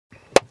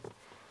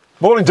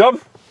Morning, Dom.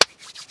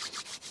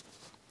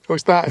 Oh,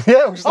 it's started?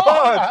 Yeah, we started.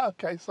 Oh, right,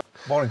 okay. So.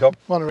 Morning, Dom.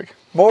 Morning, Rick.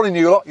 Morning,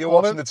 you lot. You're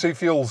Morning. watching the Two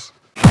Fuels.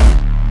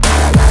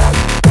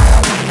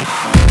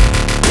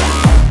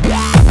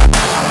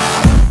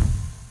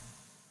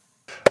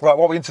 Right,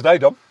 what are we in today,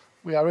 Dom?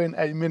 We are in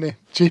a Mini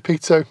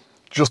GP2.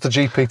 Just a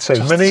GP2.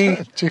 Just Mini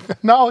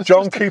no, it's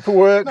John just Cooper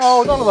Works.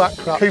 No, none of that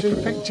crap. Cooper.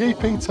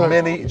 GP2.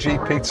 Mini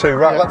GP2.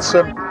 Right, Yeah. let's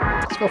go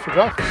for a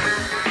drive.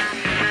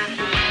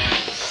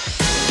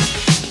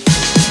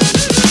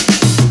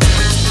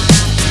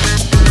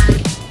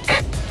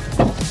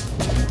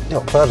 You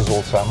know, Claire does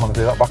all the time. I'm going to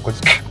do that backwards.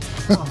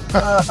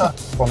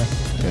 Funny.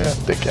 Yeah,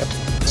 dickhead.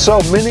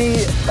 So, Mini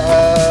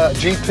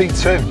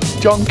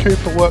GP2. John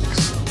Cooper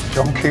Works.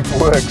 John Cooper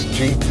Works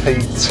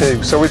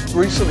GP2. So we've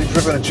recently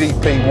driven a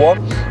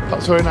GP1.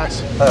 That's very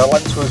nice.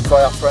 Lent to us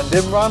by our friend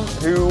Imran,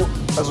 who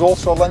has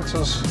also lent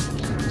us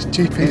It's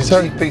GP2. his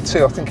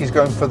GP2. I think he's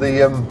going for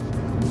the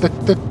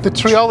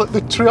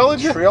trilogy?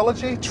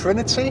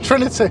 Trinity?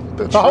 Trinity.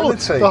 The Holy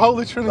Trinity. The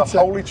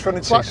Holy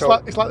Trinity. It's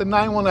like the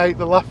 918,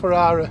 the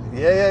LaFerrari.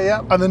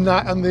 Yeah. And the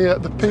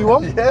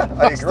P1. Yeah,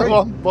 That's I agree. the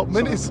one, but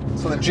Minis.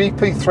 So the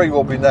GP3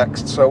 will be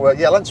next. So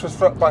yeah, lent to us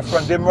by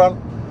friend Imran.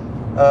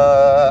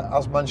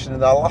 As mentioned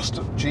in our last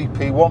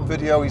GP1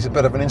 video, he's a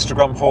bit of an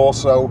Instagram whore,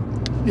 so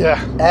yeah.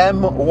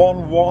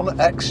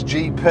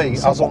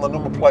 M11XGP, as on the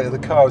number plate of the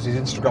car, is his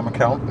Instagram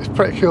account. It's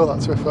pretty cool, that,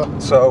 to be fair.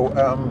 So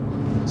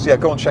yeah,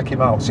 go and check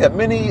him out. So yeah,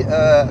 Mini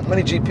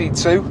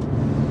GP2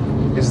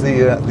 is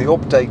the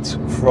update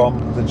from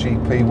the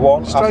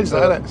GP1. Strange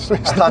that, isn't it?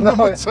 Strange that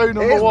number two,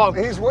 number one.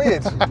 It is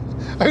weird.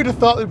 Who'd have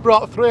thought they'd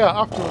brought 3 out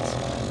afterwards?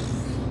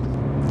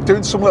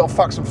 Doing some little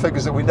facts and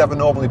figures that we never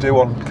normally do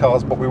on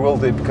cars, but we will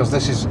do because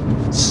this is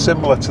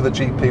similar to the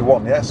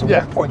GP1, yeah? So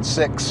yeah.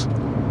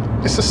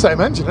 1.6. It's the same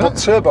engine, isn't it?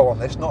 Turbo on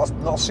this, not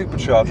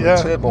supercharged, yeah,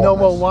 turbo no on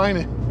more this.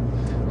 whining.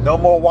 No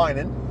more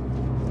whining,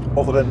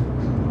 other than...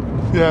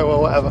 Yeah, well,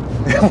 whatever.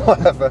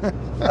 whatever.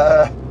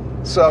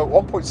 So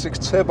 1.6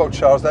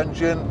 turbocharged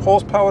engine,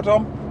 horsepower,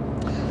 Dom?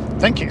 I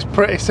think it's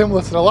pretty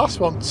similar to the last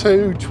one,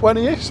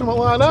 220-ish, something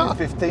like that.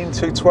 215,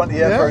 220,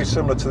 yeah, very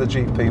similar to the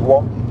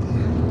GP1.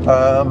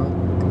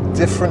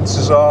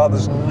 Differences are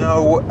there's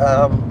no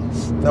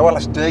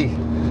LSD,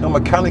 no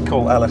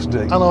mechanical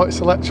LSD. I know it's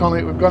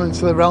electronic. We've gone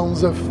into the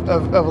realms of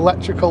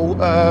electrical.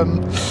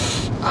 I'm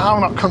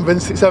not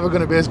convinced it's ever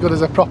going to be as good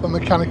as a proper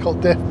mechanical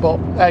diff,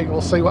 but hey,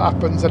 we'll see what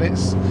happens. And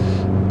it's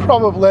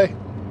probably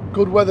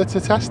good weather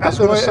to test it. I was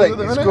going to say,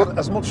 it's good.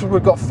 As much as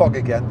we've got fog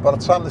again, by the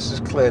time this is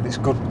cleared, it's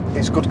good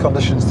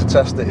conditions to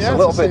test it. It's a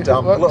little bit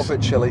damp, a little bit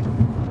chilly.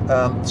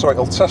 So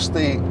it'll test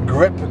the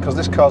grip, because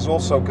this car's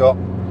also got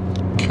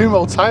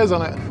Kumo tyres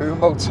on it.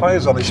 Kumo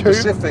tyres on it,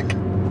 specific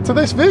to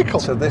this vehicle.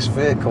 To this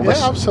vehicle.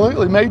 Yeah,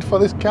 absolutely, made for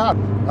this car.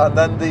 And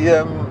then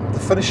the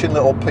finishing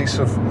little piece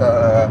of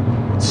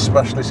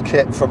specialist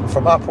kit,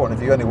 from our point of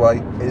view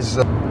anyway, is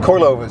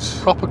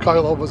coilovers. Proper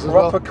coilovers as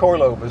well. Proper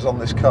coilovers on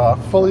this car.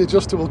 Fully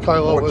adjustable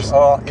coilovers. Which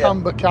are,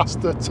 camber,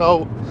 caster,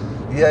 tow.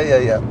 Yeah.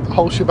 The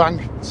whole shebang.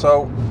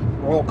 So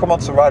we'll come on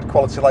to ride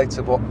quality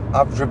later, but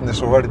I've driven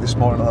this already this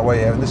morning on the way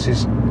here, and this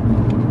is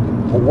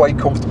a way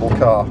comfortable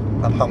car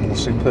and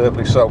handles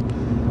superbly. So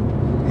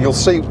you'll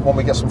see when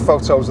we get some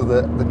photos of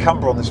the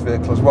camber on this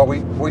vehicle as well.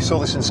 We saw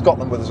this in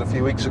Scotland with us a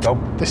few weeks ago.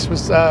 This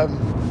was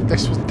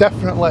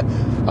definitely,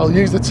 I'll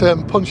use the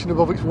term, punching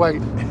above its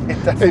weight.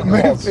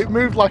 It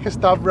moved like a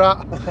stab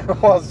rat.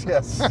 It was,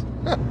 yes.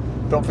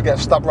 Don't forget,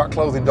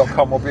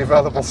 stabratclothing.com will be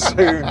available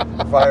soon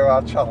via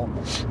our channel.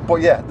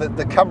 But yeah,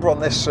 the camber on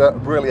this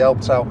really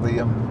helped out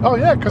the oh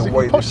yeah, because if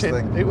you push it,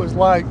 it was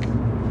like,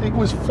 it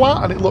was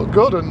flat and it looked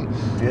good, and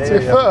to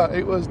be fair,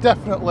 it was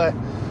definitely,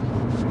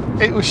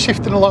 it was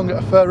shifting along at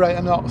a fair rate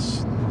of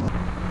knots.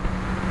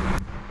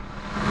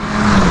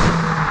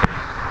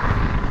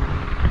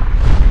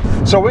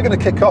 So we're going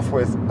to kick off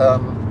with,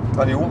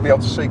 and you won't be able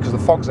to see because the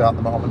fog's out at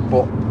the moment,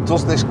 but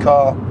does this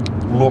car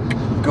look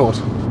good?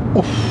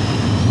 Oof,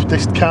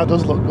 this car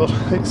does look good.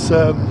 It's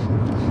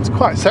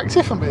quite sexy,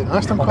 if I'm being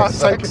honest. I'm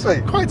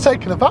quite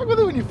taken aback with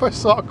it when you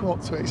first sort of come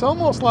up to it. It's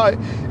almost like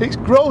it's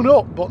grown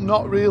up, but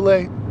not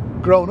really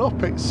grown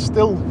up. It's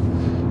still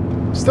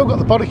got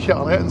the body kit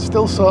on it, and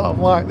still sort of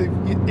like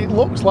it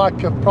looks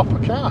like a proper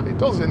car. It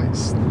does, and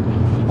it's.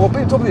 Well,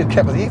 BMW have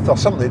kept with the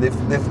ethos, haven't they?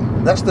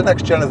 That's the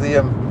next gen of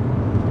the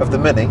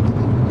Mini.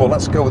 But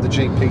let's go with the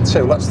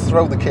GP2. Let's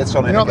throw the kits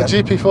on it. You know what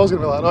the GP4 is going to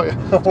be like, don't you?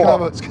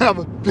 It's going to have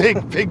a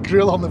big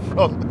grille on the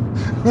front.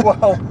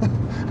 Well,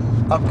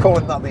 I'm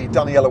calling that the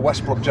Daniela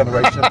Westbrook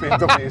generation of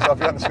BMWs, I'll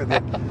be honest with you.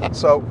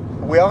 So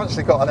we have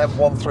actually got an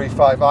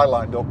M135i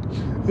lined up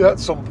at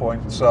some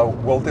point, so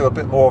we'll do a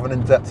bit more of an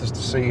in-depth as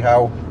to see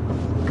how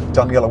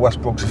Daniela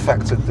Westbrook's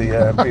affected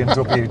the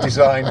BMW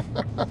design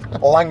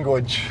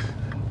language.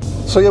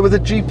 So yeah, with the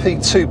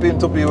GP2,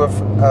 BMW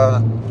have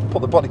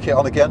put the body kit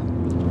on again.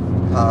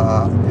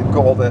 You've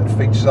got all the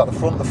features at the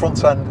front. The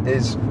front end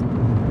is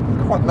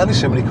quite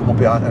menacing when you come up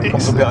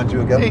behind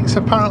you again. It's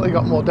apparently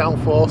got more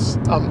downforce.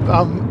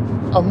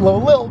 I'm a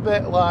little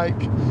bit like,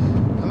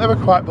 I never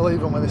quite believe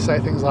them when they say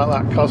things like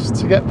that, because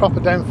to get proper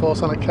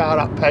downforce on a car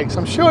at pace,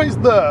 I'm sure it's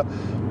there,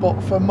 but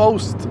for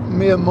most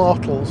mere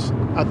mortals,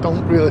 I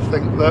don't really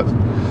think that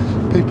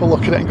people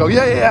look at it and go,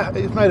 yeah,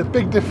 it's made a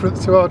big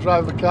difference to how I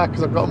drive the car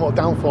because I've got more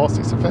downforce.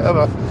 It's a bit of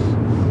a...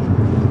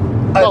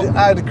 Well,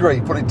 I'd agree,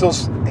 but it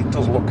does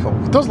look cool.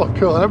 It does look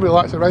cool, and everybody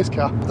likes a race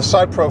car. The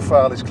side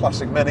profile is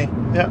classic Mini.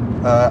 Yeah.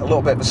 A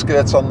little bit of a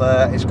skirt on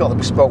there. It's got the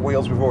bespoke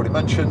wheels we've already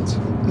mentioned.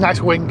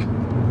 Nice wing.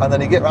 And then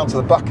you get round to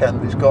the back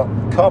end, it's got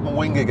carbon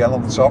wing again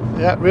on the top.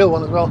 Yeah, real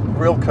one as well.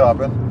 Real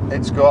carbon.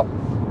 It's got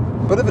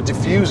a bit of a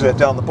diffuser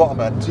down the bottom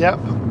end. Yep.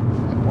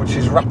 Which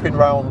is wrapping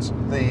round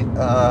the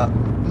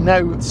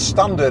now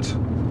standard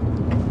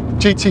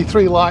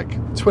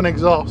GT3-like twin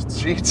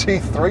exhausts.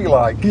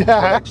 GT3-like twin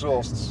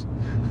exhausts,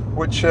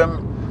 which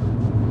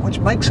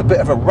makes a bit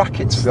of a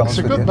racket, to be honest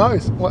with you. It's a good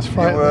noise. Let's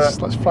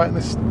frighten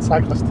this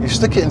cyclist. You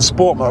stick it in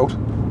sport mode,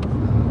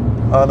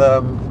 and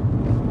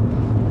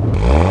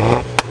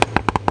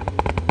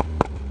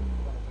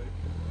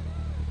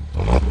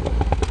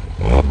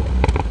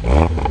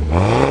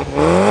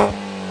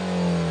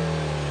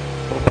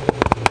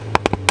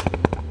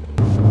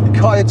you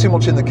can't hear too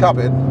much in the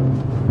cabin.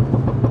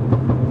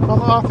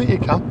 Well, I think you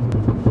can.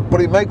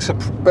 But it makes a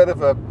bit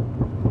of a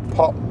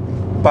pop,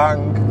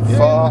 bang,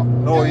 fart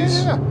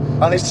noise. Yeah.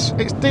 And it's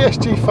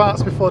DSG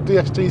farts before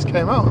DSGs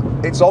came out.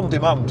 It's on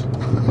demand.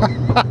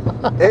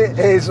 It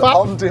is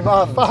on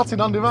demand.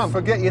 Farting on demand.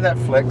 Forget your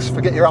Netflix,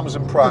 forget your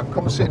Amazon Prime,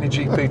 come and sit in your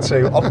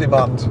GP2 on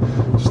demand.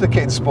 Stick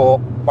it in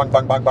sport, bang,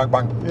 bang, bang, bang,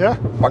 bang. Yeah.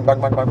 Bang,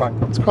 bang, bang, bang,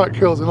 bang. It's quite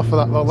cool, there's enough of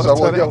that though. Let's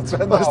turn it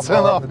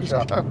off.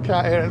 I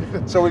can't hear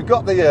anything. So we've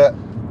got the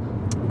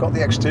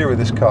exterior of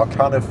this car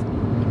kind of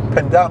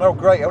pinned down. Oh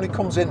great, only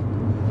comes in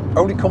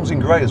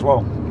grey as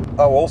well.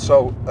 Oh,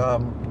 also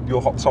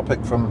your hot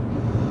topic from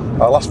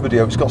our last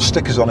video, it's got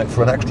stickers on it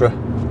for an extra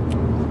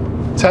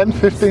 10,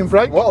 15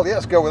 brakes? Well, yeah,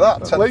 let's go with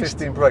that. 10, least.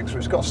 15 brakes, so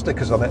it's got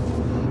stickers on it.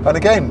 And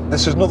again,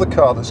 this is another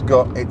car that's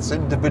got its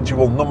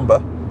individual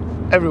number.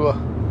 Everywhere.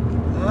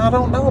 I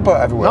don't know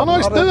about everywhere. No,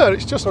 it's there.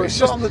 It's just,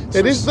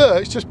 it is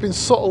there. It's just been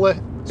subtly.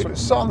 So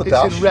it's sat on the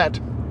dash. It's in red.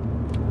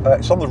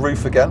 It's on the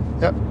roof again.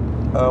 Yep.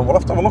 We'll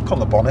have to have a look on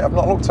the bonnet. I've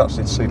not looked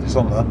actually to see if it's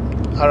on there.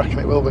 I reckon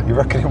it will be. You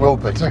reckon it will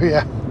be?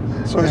 Yeah.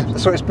 So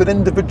it's been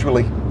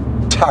individually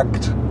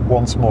tagged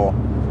once more.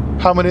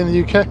 How many in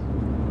the UK?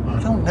 I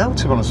don't know,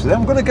 to be honest with you.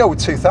 I'm going to go with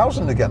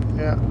 2,000 again.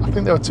 Yeah, I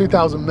think there were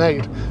 2,000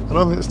 made. I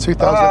don't think there's 2,000 in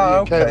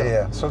the UK. Okay,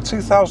 yeah. So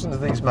 2,000 of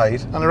these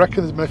made. And I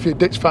reckon there's been a few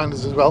ditch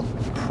finders as well.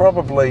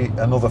 Probably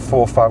another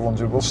 400 or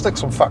 500. We'll stick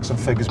some facts and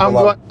figures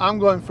below. I'm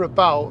going for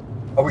about...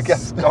 Oh, we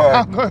guess. All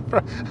right.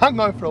 I'm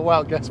going for a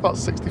wild guess. About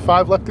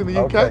 65 left in the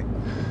UK. Okay.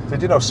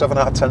 Did you know 7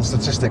 out of 10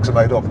 statistics are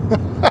made up?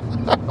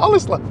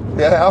 Honestly?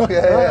 Yeah,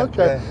 yeah.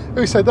 Okay. Yeah.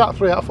 Who said that?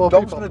 3 out of 4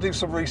 Dom's people. going to do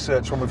some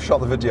research when we've shot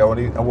the video,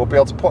 and we'll be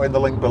able to put in the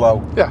link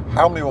below. Yeah.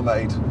 How many were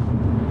made?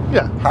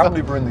 Yeah. How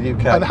many were in the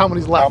UK? And how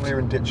many's left? How many are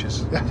in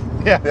ditches? Yeah.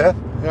 Yeah.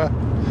 Yeah.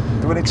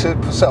 Do we need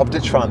to set up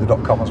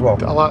ditchfinder.com as well?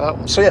 I like that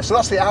one. So yeah, so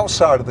that's the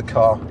outside of the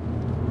car,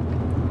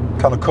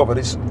 kind of covered.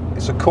 It's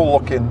a cool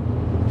looking,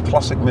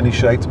 classic mini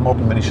shaped,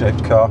 modern mini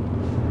shaped car.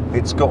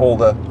 It's got all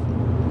the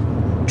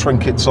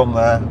trinkets on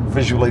there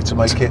visually to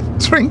make it.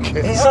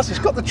 Trinkets? It's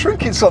got the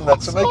trinkets on there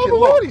to make it look.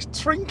 look. What is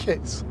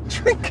trinkets?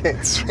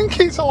 Trinkets?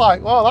 Trinkets are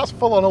like, wow, that's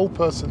full on old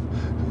person.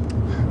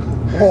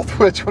 What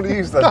word do you want to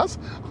use then?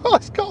 Well,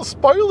 it's got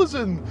spoilers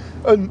and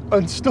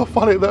stuff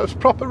on it that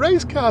proper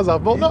race cars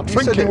have, but not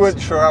trinkets. You said you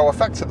weren't sure how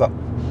effective that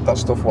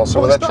stuff was, so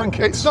well, they're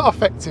trinkets. It's not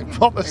effective,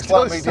 but it's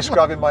like me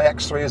describing my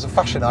X3 as a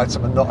fashion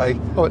item and not a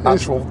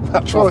actual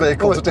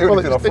vehicle to do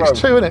anything off-road. It's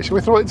true, isn't it? Shall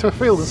we throw it into a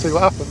field and see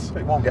what happens?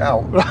 It won't get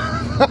out.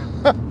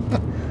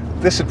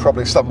 This would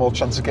probably stand more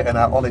chance of getting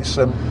out on its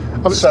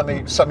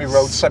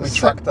semi-road,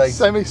 semi-track day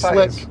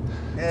semi-slick,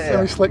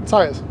 semi-slick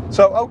tyres.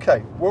 So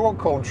okay, we won't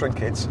call them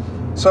trinkets.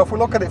 So if we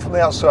look at it from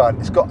the outside,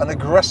 it's got an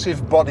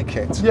aggressive body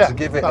kit to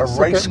give it a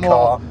race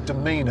car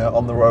demeanour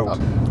on the road.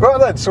 Right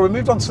then, so we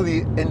moved on to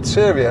the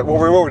interior. Well,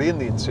 we're already in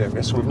the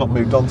interior, so we've not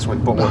moved on to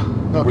it, but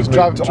because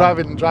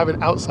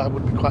driving outside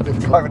would be quite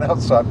difficult. Driving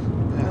outside,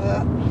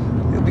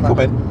 it'll be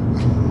coming.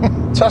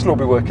 Tesla will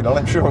be working on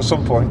it, I'm sure, at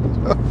some point.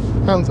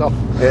 Hands off.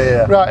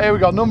 Yeah. Right, here we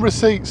go. Number of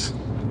seats.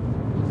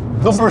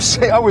 Number of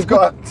seats. Oh, we've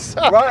got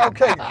right.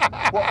 Okay.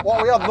 What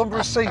are we on? Number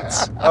of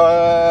seats.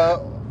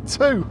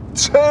 2.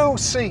 2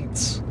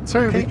 seats.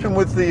 2. Keeping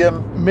with the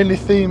mini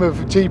theme of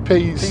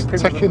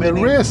GPs, taking the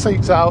rear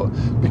seats out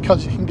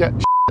because you can get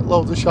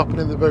loads of shopping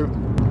in the boot.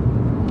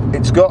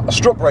 It's got a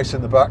strut brace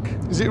in the back.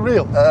 Is it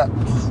real?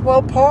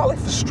 Well, partly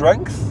for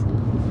strength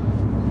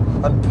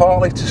and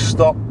partly to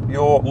stop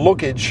your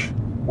luggage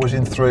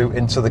whizzing through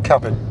into the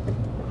cabin.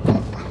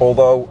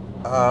 Although,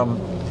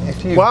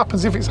 what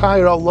happens if it's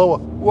higher or lower?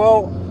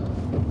 Well,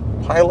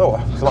 higher,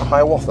 lower. It's like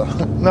higher water.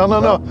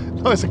 No,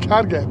 it's a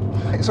card game.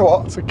 It's a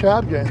what? It's a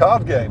card game.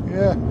 Card game?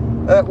 Yeah.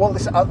 Well,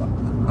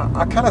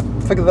 I kind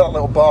of figured that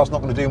little bar's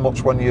not going to do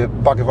much when your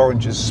bag of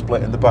oranges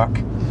split in the back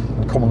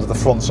and come under the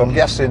front. So I'm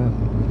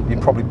guessing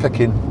you're probably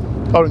picking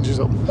Orange is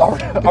up.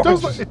 Orange.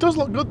 It does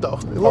look good though.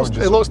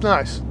 It looks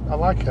nice. I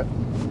like it.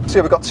 So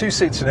yeah, we've got 2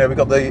 seats in here. We've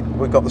got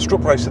the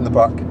strut brace in the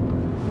back.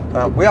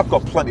 We have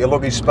got plenty of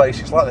luggage space.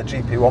 It's like the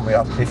GP1 we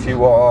had. If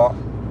you are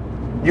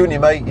you and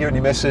your mate, you and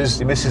your missus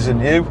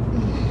and you,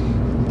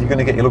 you're going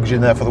to get your luggage in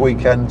there for the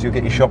weekend. You'll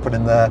get your shopping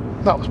in there.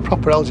 That was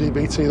proper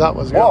LGBT. That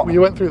was. What? You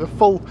went through the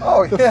full.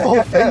 Oh, the yeah, full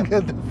yeah, thing. yeah.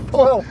 The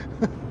full. Well,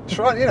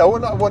 try, you know,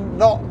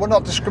 we're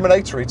not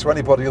discriminatory to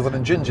anybody other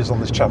than gingers on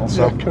this channel.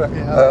 So yeah, correct.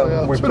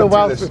 Yeah, we've it's been a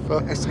while through this.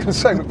 before. I was going to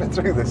say we've been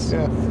through this.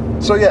 Yeah.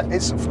 So yeah,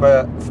 it's from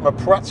a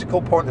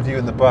practical point of view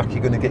in the back.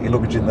 You're going to get your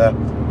luggage in there.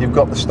 You've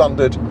got the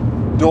standard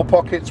door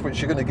pockets, which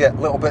you're going to get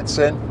little bits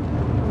in.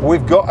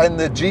 We've got in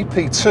the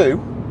GP2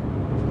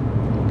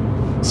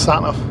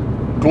 sat nav.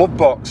 glove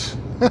box.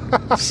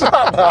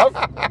 Sat nav.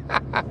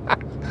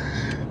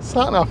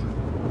 Sat nav.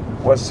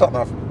 Where's the sat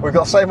nav? We've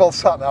got the same old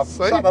sat nav.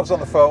 Sat nav's on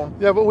the phone.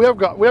 Yeah, but we have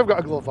got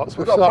a glove box.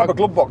 We've got a proper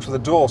glove box with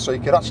a door, so you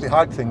can actually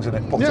hide things in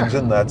it, put things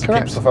in there to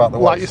keep stuff out of the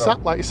way. Like your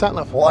sat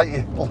nav.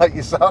 Like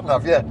your sat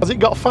nav, yeah. Has it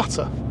got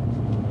fatter?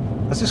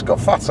 Has this got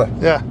fatter?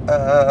 Yeah.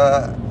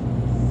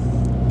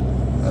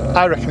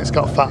 I reckon it's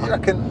got fatter. You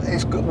reckon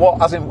it's got,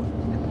 what, as in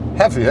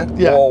heavier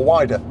or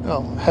wider?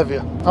 Oh,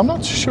 heavier. I'm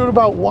not sure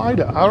about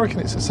wider. I reckon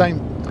it's the same.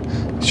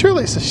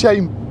 Surely it's the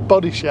same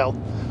body shell.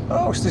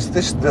 Oh, it's the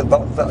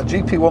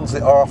GP1's the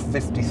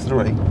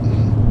R53.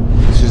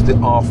 This is the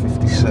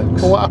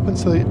R56. Well, what happened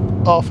to the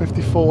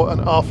R54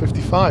 and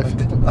R55?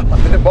 I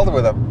didn't bother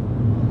with them.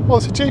 Well,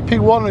 it's a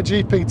GP1 and a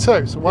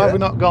GP2, so why have we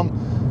not gone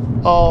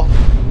R?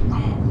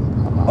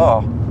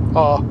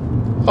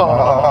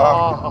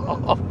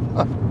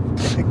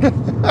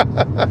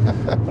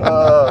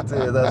 Oh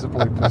dear, there's a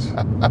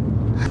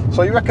bloopers.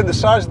 So you reckon the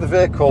size of the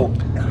vehicle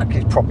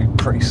is probably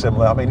pretty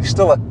similar? I mean, it's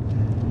still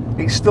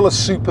a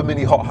super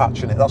mini hot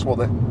hatch in it. That's what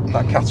that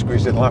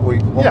category's in. Like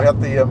we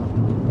had the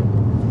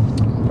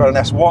got an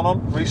S1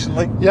 on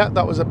recently. Yeah,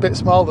 that was a bit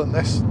smaller than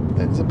this.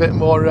 It's a bit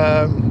more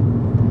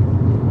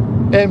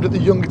aimed at the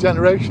younger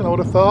generation, I would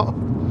have thought.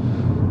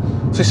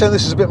 So you're saying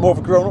this is a bit more of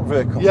a grown-up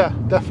vehicle? Yeah,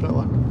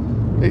 definitely.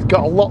 It's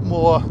got a lot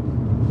more.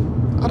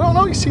 I don't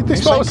know. You see, this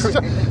is my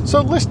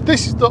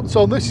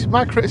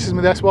criticism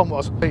of the S1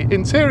 was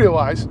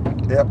interior-wise.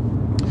 Yep.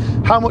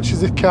 How much is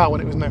this car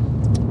when it was new?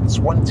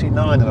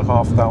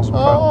 £29,500.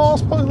 Oh, I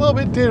suppose a little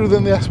bit dearer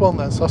than the S1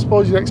 then. So I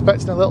suppose you're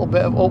expecting a little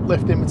bit of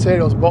uplift in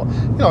materials, but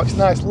you know, it's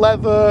nice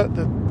leather.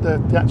 The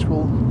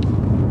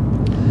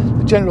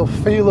general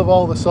feel of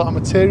all the sort of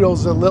materials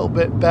is a little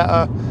bit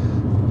better.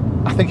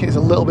 I think it's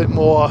a little bit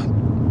more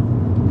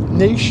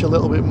niche, a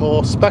little bit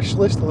more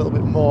specialist, a little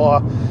bit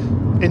more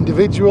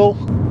individual.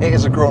 It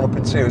is a grown-up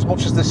interior. As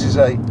much as this is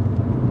a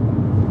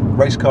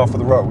race car for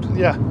the road,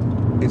 yeah,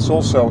 it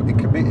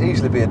can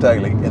easily be a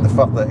daily in the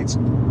fact that it's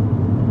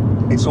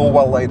all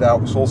well laid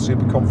out, it's all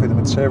super comfy, the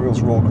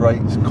materials are all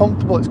great. It's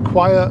comfortable, it's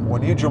quiet.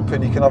 When you jump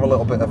in, you can have a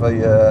little bit of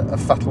a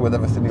fattle with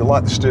everything. You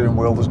like the steering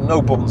wheel, there's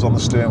no buttons on the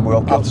steering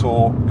wheel at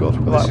all. Good,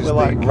 This is the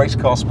race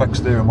car spec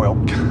steering wheel.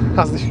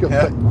 As this should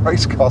be.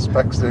 Race car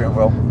spec steering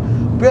wheel.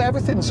 But yeah,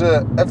 everything's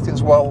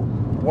well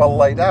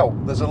laid out.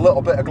 There's a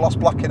little bit of gloss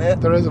black in here.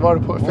 There is. I've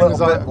already put fingers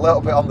on it. A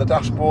little bit on the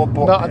dashboard,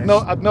 but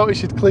I'd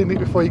noticed you'd cleaned it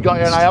before you got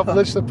here, and I have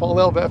literally put a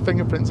little bit of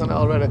fingerprints on it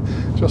already,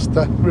 just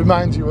to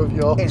remind you of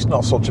your. It's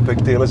not such a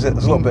big deal, is it?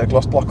 There's a little bit of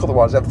gloss block.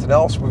 Otherwise, everything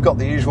else. We've got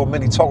the usual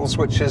mini toggle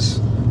switches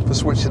for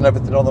switching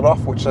everything on and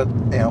off, which I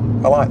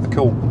like. The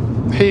cool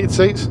heated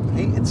seats.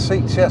 Heated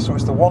seats, yeah. So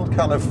it's the one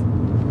kind of.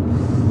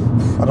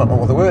 I don't know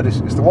what the word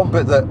is. It's the one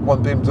bit that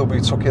when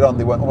BMW took it on,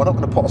 they went, we're not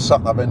going to put a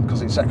sat nav in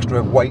because it's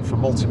extra weight for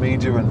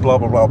multimedia and blah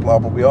blah blah blah.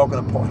 But we are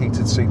going to put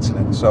heated seats in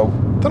it. So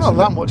they're not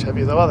that much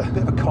heavier though, are they? A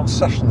bit of a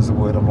concession is the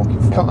word I'm looking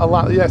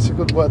for. Yeah, it's a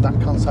good word, that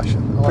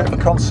concession. A bit of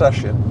a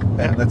concession,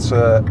 and it's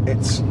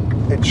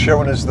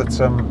showing us that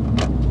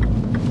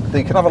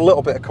you can have a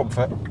little bit of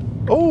comfort.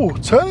 Oh,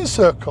 turning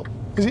circle.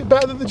 Is it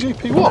better than the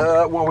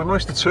GP1? Well, we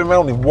managed to turn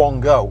around in one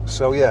go.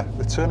 So yeah,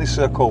 the turning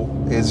circle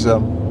is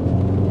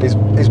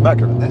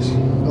mega in this.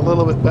 A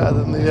little bit better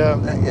than the yeah.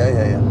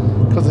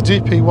 Because the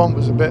GP1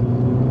 was a bit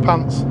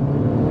pants.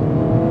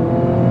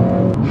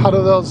 How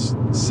do those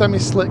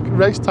semi-slick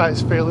race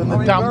tyres feel in the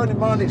damp? Bearing in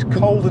mind it's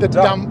cold and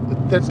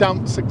damp. The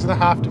damp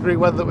 6.5 degree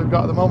weather that we've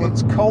got at the moment.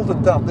 It's cold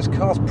and damp. This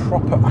car's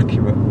proper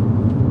accurate.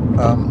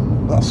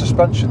 That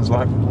suspension's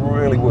like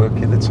really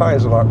working. The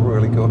tyres are like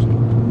really good.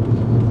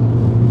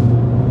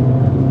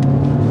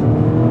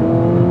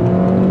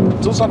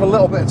 It does have a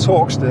little bit of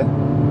torque still.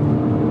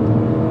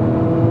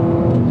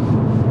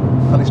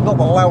 And it's not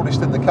the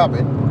loudest in the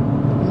cabin.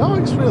 No,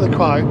 it's really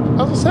quite.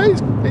 As I say,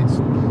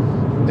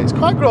 it's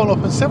quite grown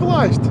up and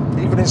civilised.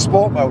 Even in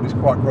sport mode, it's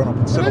quite grown up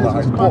and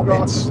civilised.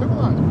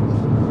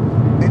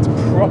 It's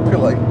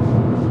properly.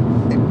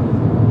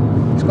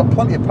 It's got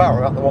plenty of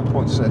power at the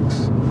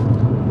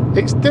 1.6.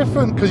 It's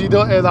different because you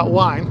don't hear that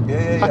whine.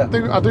 Yeah.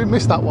 I do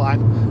miss that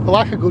whine. I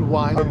like a good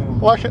whine. I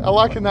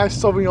like a nice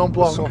Sauvignon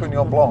Blanc.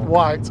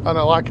 White, and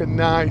I like a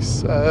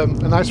nice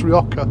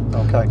Rioja.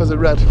 Okay. As a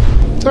red.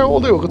 So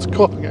what we'll do, we'll go to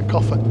Co-op and get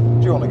coffee.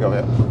 Do you want to go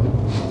here?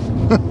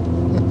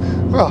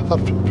 Well,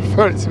 I'd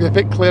prefer it to be a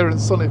bit clearer and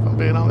sunny, if I'm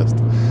being honest.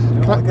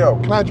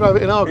 Can I drive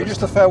it in August? Are you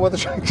just a fair weather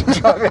track to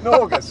drive in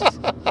August?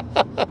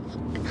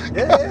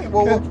 Yeah,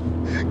 well,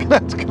 can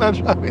I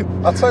drive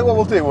in? I'll tell you what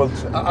we'll do.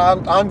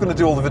 I'm going to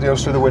do all the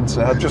videos through the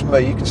winter. Just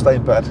me. You can stay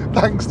in bed.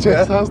 Thanks,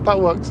 Jess. Yeah? That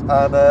works.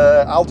 And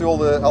I'll do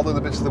the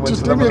bits of the winter.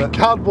 Just do me a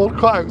cardboard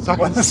cutout so I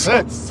can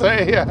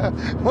say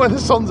when the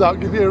sun's out,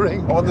 give you a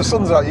ring. When the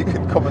sun's out, you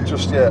can come and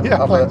just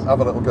have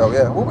a little go.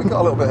 Yeah. Well, we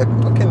got a little bit.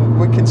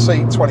 We can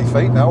see 20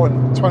 feet now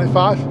and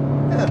 25.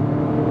 Yeah.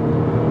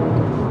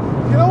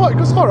 You know what? It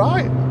goes all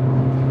right.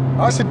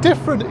 There's a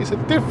definite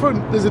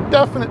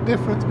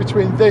difference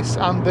between this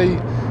and the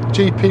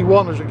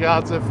GP1 as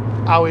regards of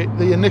how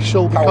the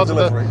initial, because of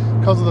the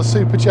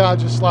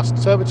supercharger /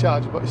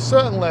 turbocharger, but it's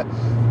certainly,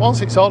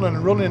 once it's on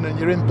and running and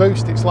you're in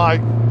boost, it's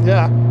like,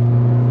 yeah.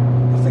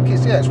 I think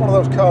it's one of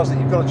those cars that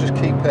you've got to just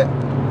keep it,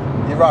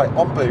 you're right,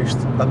 on boost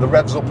and the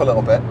revs up a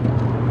little bit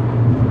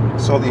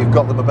so that you've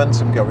got the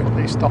momentum going.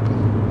 He's stopping.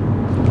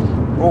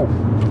 Oh,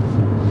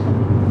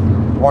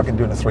 wagon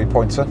doing a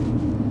 3-pointer.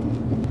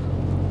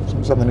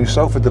 Someone's having the new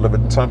sofa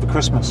delivered in time for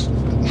Christmas.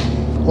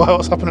 Well,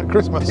 what's happening at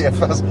Christmas? Yeah,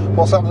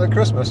 what's happening at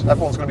Christmas?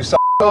 Everyone's going to be sat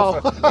on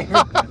the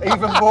sofa,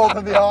 even more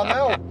than they are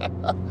now.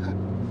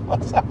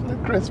 What's happening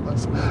at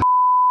Christmas?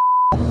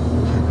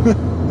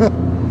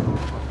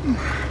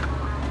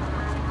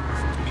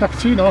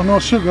 Cappuccino, no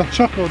sugar,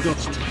 choco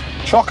dust.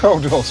 Choco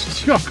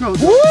dust. Choco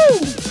dust. Woo!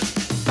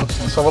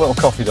 Let's have a little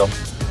coffee, Dom,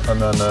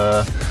 and then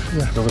we're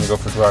going to go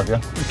for a drive, yeah?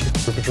 Okay.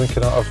 We'll be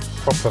drinking out of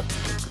proper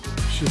cups.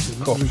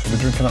 We'll be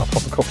drinking out of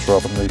proper cups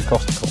rather than these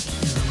Costa cups.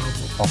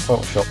 I'll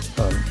Photoshop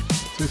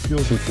two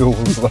fuels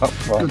for that.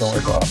 Right, don't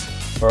worry about that.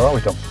 Where are we,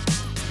 Dom?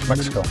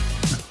 Mexico.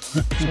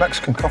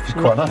 Mexican coffee's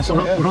quite nice,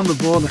 isn't it? We're on the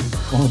border.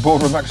 On the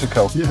border of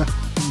Mexico? Yeah.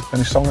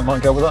 Any song that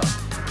might go with that? I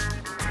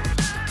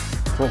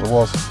thought there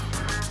was. I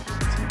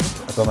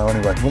don't know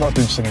anyway. We're not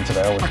doing singing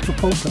today, are we?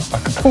 Acapulco.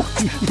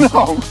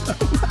 No!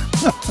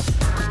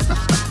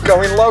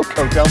 Going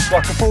loco down to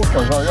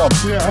Acapulco, is that what you're on?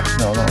 Yeah.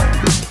 No, no.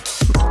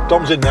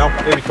 Dom's in now.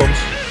 Here he comes.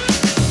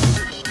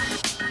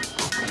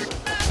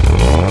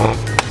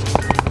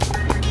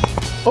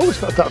 Oh, it's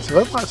got adaptive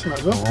headlights in it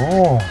as well.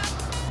 Oh.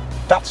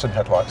 Datsun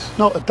headlights?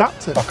 No,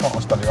 adaptive. I can't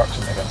understand your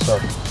accent again,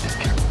 sorry.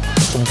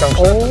 Some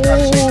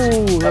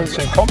gangster. Haven't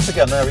seen Comps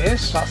again, there he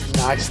is. That's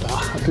nice, that.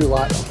 I do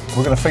like that.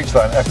 We're going to feature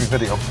that in every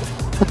video.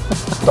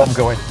 Dom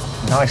going,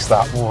 nice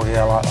that. Oh,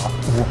 yeah, I like that.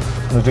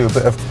 I'm going to do a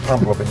bit of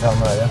hand rubbing down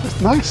there, yeah?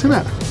 It's nice, isn't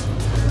it?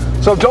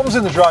 So Dom's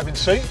in the driving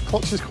seat.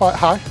 Clutch is quite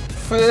high.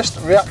 First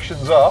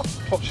reactions are,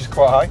 clutch is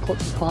quite high.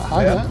 Clutch is quite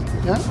high, yeah.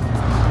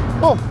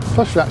 Well,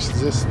 first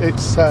reactions is,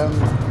 it's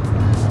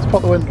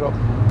put the wind up.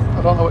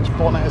 I don't know which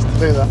button it is to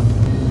do that.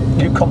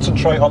 You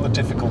concentrate on the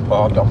difficult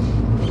part, Dom.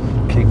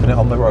 Keeping it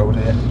on the road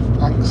here.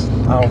 Thanks.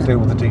 I'll deal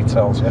with the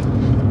details, yeah.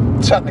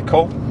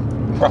 Technical,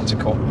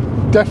 practical.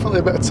 Definitely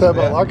a bit of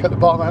turbo lag at the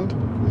bottom end.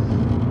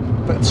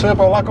 Bit of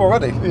turbo lag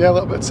already? Yeah, a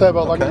little bit of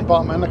turbo lag at the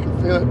bottom end. I can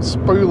feel it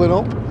spooling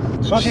up.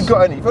 So as you've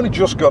only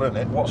just got in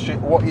it,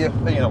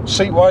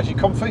 seat-wise, you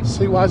comfy?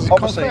 Seat-wise, you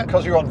obviously,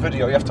 because you're on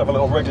video, you have to have a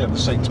little wriggle in the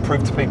seat to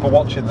prove to people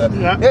watching that,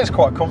 yeah, it's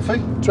quite comfy.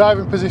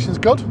 Driving position's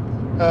good.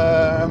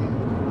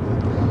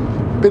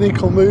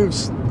 Binnacle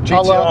moves.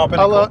 GTR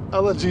binnacle.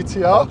 Ella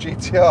GTR.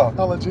 GTR.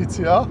 Ella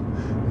GTR.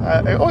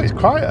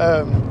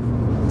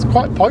 It's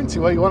quite pointy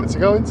where you want it to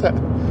go, isn't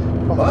it?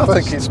 I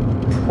think it's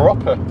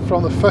proper.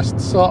 From the first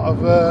sort of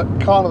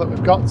corner that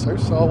we've got to,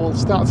 so we'll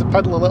start to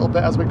pedal a little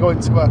bit as we go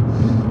into a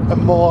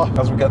more...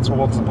 As we get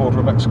towards the border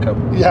of Mexico.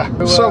 Yeah.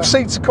 So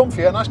seats are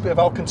comfy, a nice bit of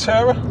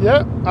Alcantara.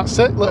 Yeah, that's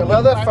it. Little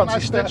leather, fancy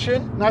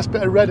stitching. Nice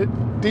bit of red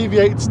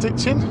deviated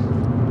stitching.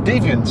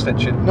 Deviant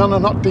stitching? No,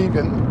 not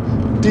deviant.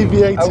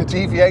 Deviated. Oh,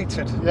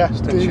 deviated. Yeah,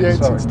 stitching,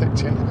 deviated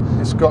stitching.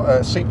 It's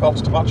got seat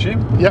belts to match you.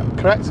 Yep,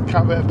 correct.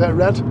 Can't be a bit of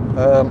red.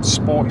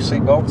 Sporty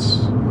seat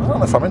belts. I don't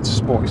know if I'm into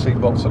sporty seat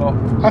belts or not.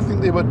 I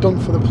think they were done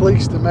for the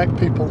police to make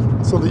people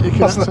so that you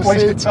can actually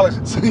see.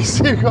 So you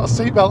see you've got a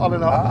seat belt on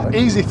and off.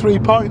 Easy 3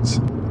 points.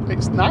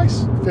 It's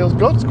nice. Feels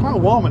good. It's quite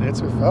warm in here,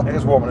 to be fair. It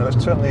is warm in here.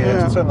 Let's turn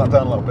that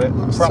down a little bit.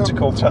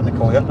 Practical,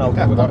 technical, yeah. I'll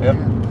deal with that, yeah.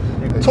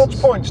 Touch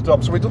points,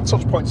 Dom. So we've done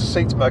touch points to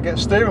seats, Meg.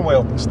 Steering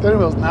wheel. Steering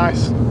wheel's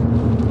nice.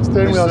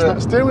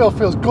 Steering wheel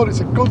feels good. It's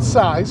a good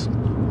size.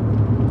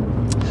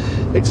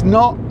 It's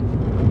not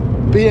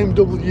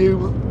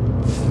BMW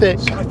thick.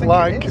 I think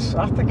like it is.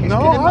 I think it's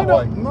no,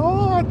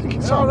 I think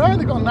it's all right.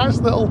 They've got nice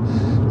little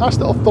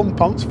thumb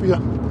points for your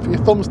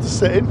thumbs to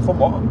sit in. Thumb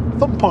what?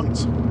 Thumb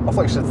points. I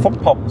thought you said thumb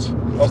poms. I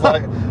was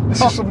like,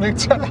 this is some new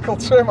technical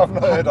term I've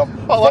not heard of.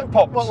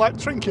 What, like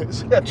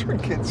trinkets? Yeah,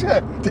 trinkets.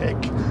 Yeah, dick.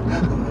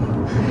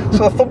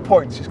 So thumb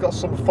points. He's got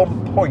some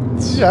thumb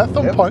points. Yeah,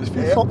 thumb points for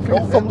your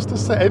thumbs to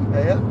sit in.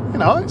 Yeah. You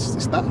know,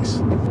 it's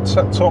nice.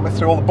 Talk me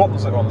through all the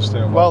buttons that are on the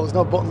steering wheel. Well, there's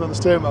no buttons on the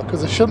steering wheel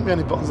because there shouldn't be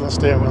any buttons on the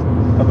steering wheel.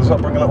 And does that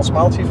bring a little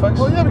smile to your face?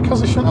 Well, yeah, because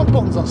there shouldn't have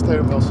buttons on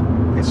steering wheels.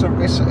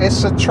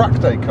 It's a track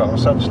day car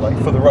essentially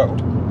for the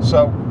road.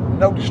 So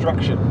no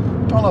distraction.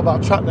 Don't know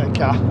about a track day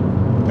car.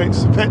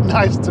 it's a bit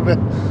nice to be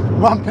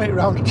ramping it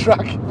around a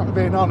track, if I'm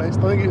being honest.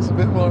 I think it's a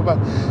bit more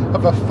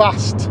of a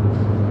fast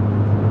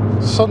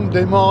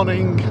Sunday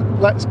morning,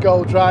 let's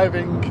go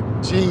driving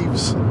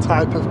Jeeves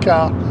type of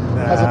car,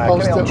 as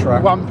opposed to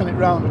ramping it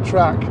around a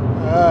track.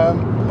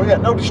 But yeah,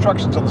 no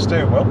distractions on the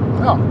steering wheel.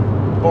 No.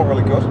 All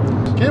really good.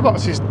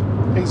 Gearbox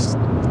is,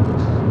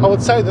 I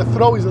would say the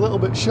throw is a little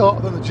bit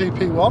shorter than the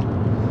GP1.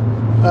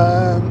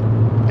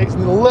 It's a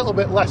little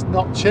bit less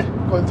notchy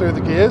going through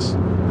the gears,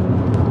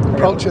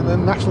 approaching the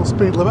national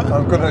speed limit.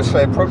 I'm going to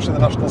say approaching the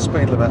national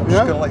speed limit. I'm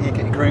just going to let you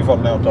get your groove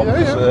on now, Dom,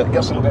 because it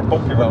gets a little bit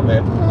bumpy around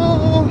here.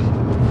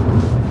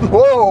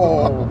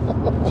 Whoa!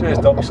 Cheers,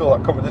 Dom, you saw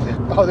that coming, didn't you?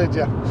 Oh, did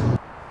you?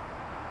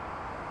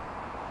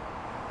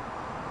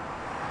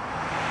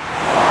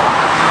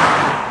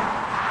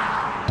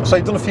 So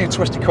you've done a few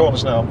twisty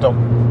corners now,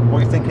 Dom. What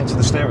are you thinking to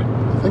the steering?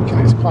 I'm thinking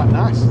it's quite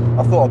nice.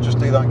 I thought I'd just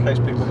do that in case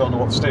people don't know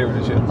what the steering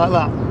is yet. Like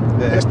that.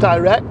 Yeah. It's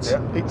direct.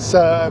 Yeah. It's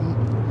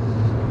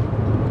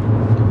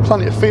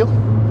plenty of feel.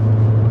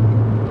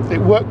 It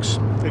works.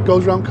 It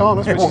goes around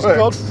corners, which is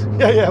good.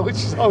 Yeah, which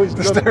is always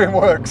good. The steering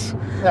works.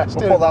 Yeah,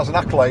 we'll put that as an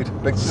accolade.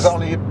 Is that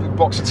only a big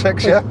box of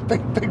ticks, yeah?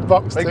 Big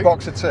box Big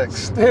box of ticks.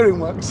 Steering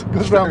works.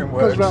 Goes round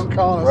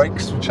corners.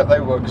 Brakes, check they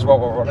work as well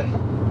while we're on it.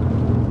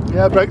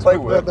 Yeah, brakes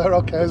work. They're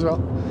okay as well.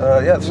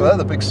 Yeah, so they're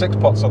the big 6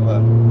 pots on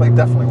there. They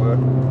definitely work.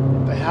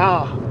 They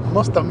are. I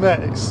must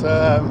admit, it's.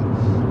 I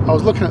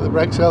was looking at the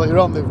brakes earlier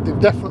on. They've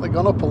definitely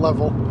gone up a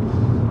level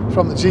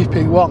from the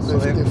GP1. So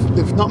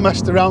they've not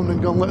messed around and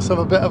gone, let's have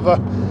a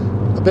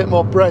bit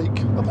more brake.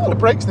 I thought the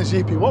brakes in the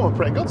GP1 were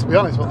pretty good, to be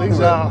honest. But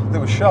they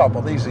were sharp,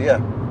 but these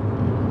are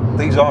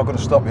these are going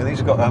to stop you. These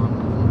have got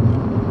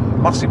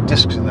massive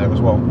discs in there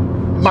as well.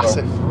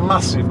 Massive. So,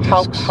 massive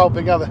discs. How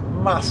big are they?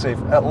 Massive,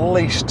 at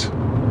least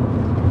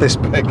this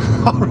big.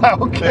 Right,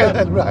 okay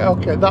then, right,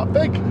 okay, that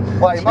big.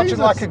 Like, imagine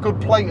like a good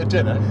plate of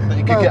dinner that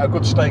you could get a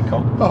good steak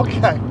on.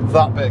 Okay.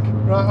 That big.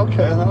 Right,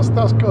 okay, then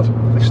that's good.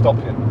 They stop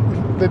you.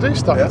 They do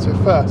stop you, to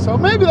be fair. So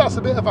maybe that's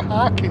a bit of a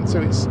harking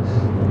to its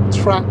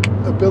track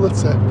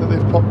ability that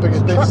they've put bigger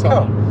discs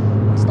on.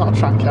 It's not a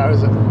track car,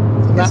 is it?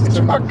 It's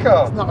a track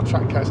car. It's not a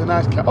track car, it's a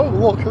nice car. Oh,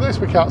 look at this,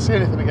 we can't see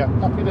anything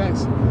again. Happy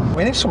days.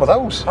 We need some of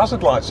those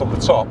hazard lights on the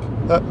top.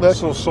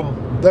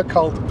 They're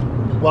called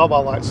wow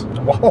lights.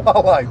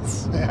 Wow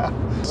lights? Yeah.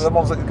 So the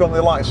ones that go in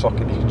the light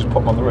socket, you can just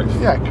put them on the roof?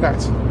 Yeah,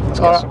 correct.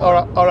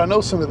 Or I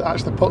know somebody that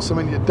actually puts them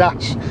in your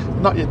dash.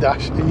 Not your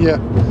dash, in your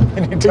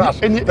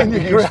dash. In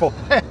your useful.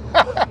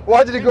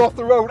 Why did he go off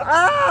the road?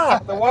 Ah!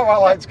 The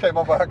wow lights came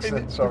on by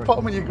accident, sorry. You put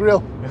them in your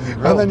grill.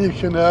 And then you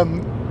can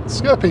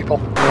scare people.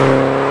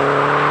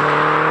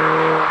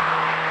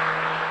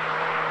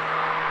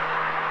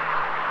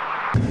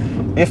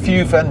 If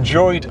you've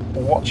enjoyed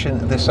watching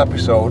this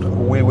episode,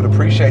 we would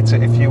appreciate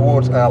it if you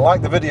would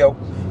like the video,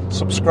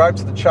 subscribe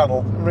to the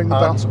channel, ring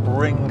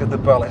the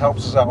bell. It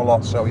helps us out a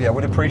lot, so yeah,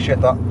 we'd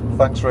appreciate that.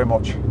 Thanks very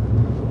much.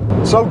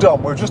 So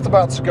Dom, we're just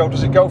about to go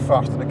Does It Go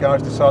Fast, and the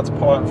guys decide to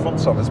pull out in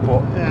front of us,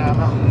 but yeah,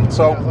 no.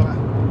 So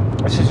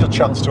this is your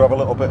chance to have a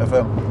little bit of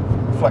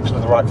flexion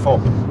of the right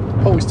foot.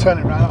 Oh, he's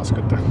turning right, that's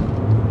good then.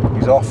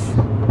 He's off.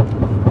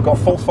 We've got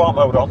full fart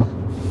mode on.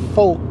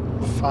 Full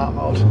fart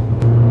mode.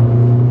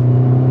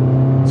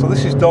 So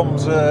this is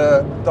Dom's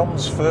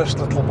first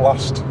little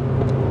blast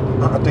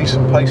at a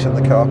decent pace in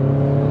the car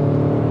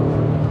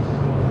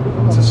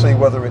to see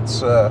whether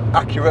it's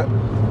accurate.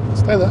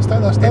 Stay there.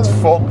 It's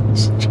fun.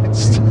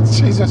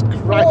 Jesus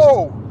Christ.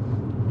 Whoa!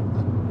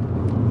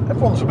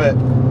 Everyone's a bit.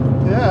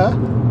 Yeah.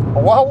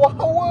 Wow.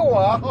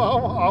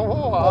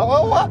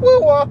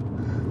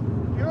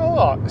 You know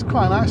what? It's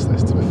quite nice,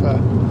 this, to be fair.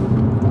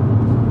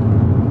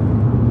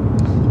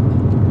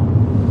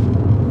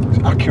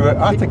 Accurate.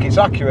 I think it's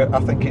accurate. I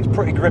think it's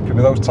pretty grippy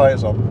with those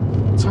tyres on.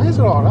 Tyres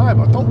are alright,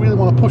 but I don't really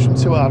want to push them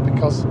too hard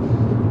because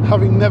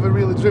having never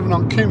really driven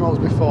on Kumos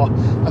before,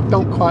 I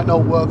don't quite know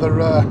where they're...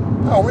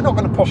 no, we're not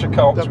going to push a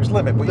car up to its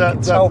limit, but you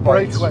can tell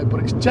by breakaway,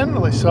 but it's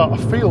generally sort of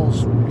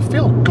feels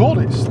good.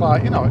 It's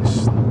like, you know,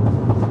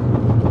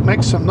 it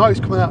makes some noise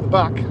coming out the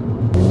back.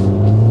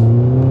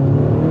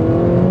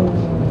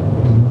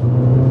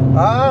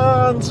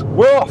 And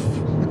we're off!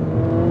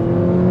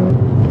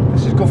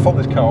 This is good fun,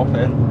 this car up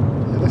here.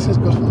 This is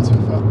good fun, to be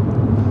fair.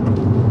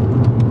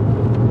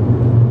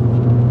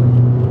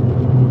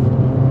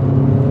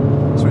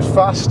 So it's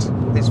fast,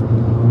 it's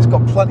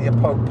got plenty of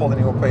poke pulling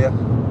you up here.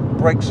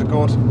 Brakes are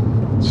good,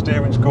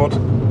 steering's good.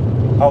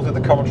 I'll do the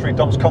commentary,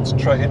 Dom's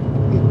concentrating.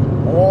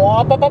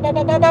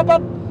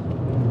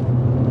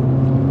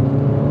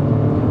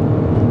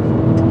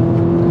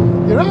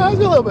 You're right, it has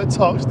got a little bit of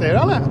torque steer,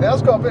 hasn't it? It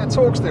has got a bit of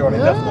torque steer on it,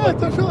 definitely. Yeah,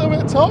 definitely a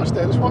bit of torque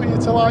steer. Just want you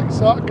to like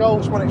sort of go.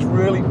 Just when it's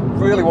really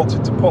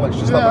wanted to pull, it's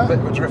just having a bit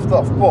of a drift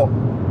off, but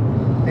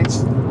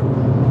it's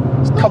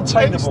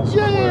containable.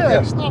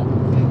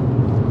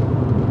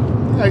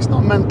 It's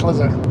not mental, is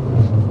it?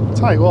 I'll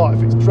tell you what,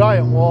 if it's dry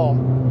and warm,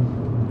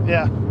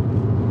 yeah,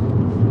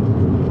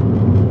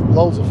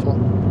 loads of fun.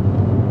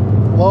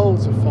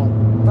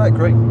 I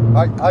agree.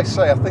 I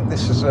think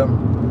this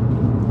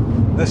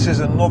is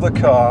another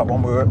car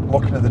when we were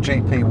looking at the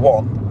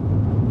GP1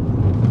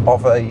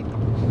 of a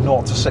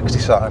 0 to 60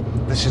 sign.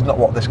 This is not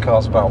what this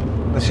car's about.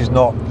 This is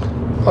not,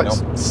 like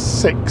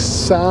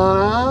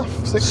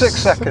 6.5, 6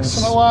 seconds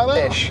something like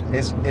that. ish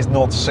is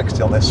 0 to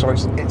 60 on this, so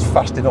it's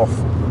fast enough.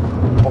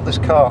 But this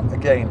car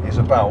again is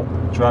about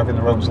driving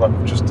the roads like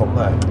we've just done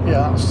there.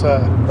 Yeah,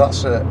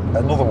 that's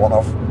another one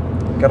of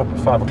get up at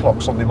 5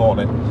 o'clock Sunday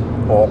morning,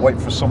 or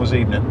wait for a summer's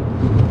evening.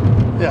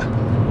 Yeah.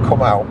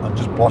 Come out and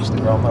just blast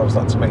it around those.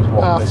 That to me is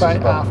what this is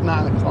about. Half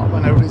 9 o'clock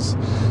when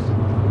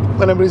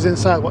everybody's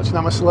inside watching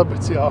I'm a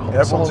Celebrity, or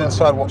everyone's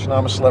inside watching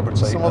I'm a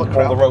Celebrity, and all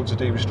the roads are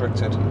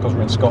de-restricted because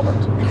we're in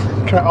Scotland.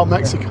 Correct, or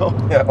Mexico.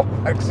 Yeah, or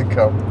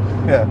Mexico.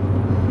 Yeah.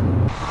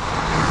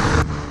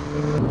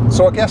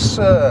 So I guess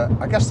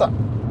that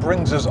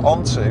brings us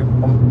on to,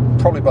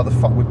 probably by the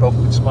fact we've both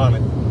been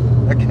smiling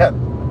again,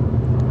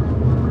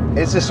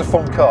 is this a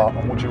fun car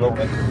and would you own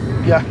it?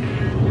 Yeah.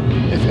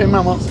 If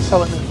Imran wants to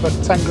sell it me for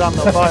 10 grand,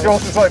 I'll buy it. If he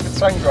wants to sell it for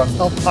 10 grand,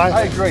 I'll buy it.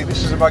 I agree,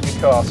 this is a mega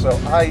car, so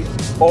I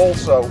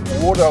also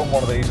would own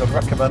one of these. I'd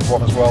recommend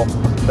one as well.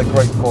 They're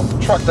great fun.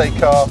 Track day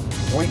car,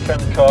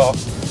 weekend car,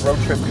 road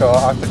trip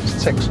car. I think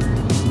this ticks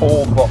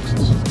all the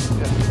boxes.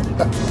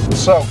 Yeah.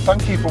 So,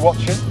 thank you for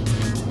watching,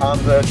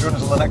 and join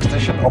us on the next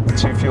edition of The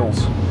Two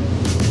Fuels.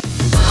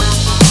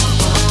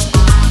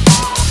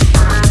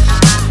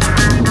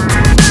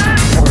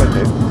 What are we going to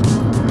do?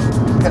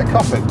 Get a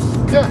coffee?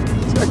 Yeah,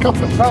 let's get a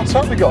coffee. About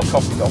time we got a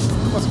coffee, Dom.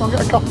 Let's go and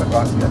get a coffee.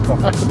 Right, let's get a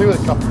coffee. I could do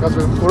with a coffee because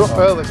we're up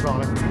early this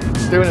morning,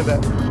 doing a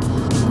bit.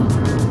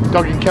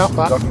 Dogging car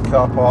park. Dogging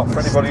car park. For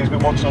anybody who's been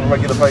watching on a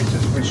regular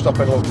basis, we stop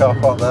in a little car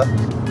park there.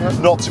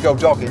 Yeah. Not to go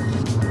dogging,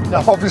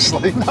 no,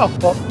 obviously. No,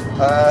 but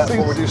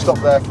we do stop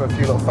there for a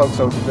few little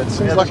photos and bits.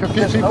 Seems like a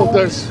few people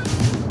do.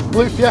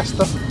 Blue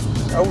Fiesta.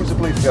 Always a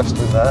blue Fiesta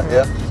in there,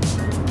 yeah.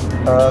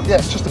 Yeah,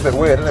 it's just a bit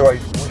weird. Anyway,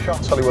 we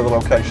shan't tell you where the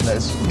location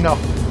is. No.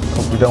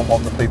 Because we don't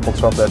want the people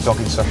to have their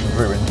dogging sessions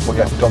ruined. But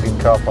yeah, dogging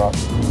car park.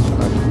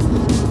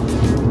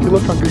 If you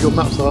look on Google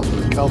Maps, that's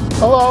pretty cool.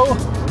 Hello.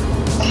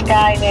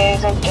 Sky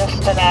News have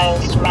just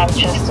announced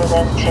Manchester's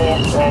in Tier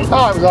 3.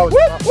 Oh, it was always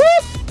going to happen.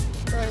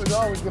 It was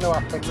always going to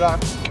happen.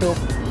 Right, cool.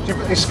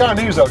 Is Sky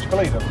News though? Do you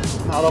believe them?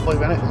 No, I don't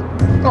believe anything.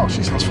 Oh,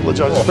 she's full of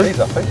joy. Oh, he's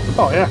happy.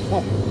 Oh, yeah.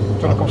 Well, do you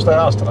want to come stay at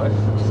ours tonight?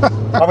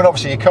 I mean,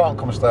 obviously you can't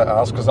come and stay at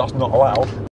ours because that's not allowed.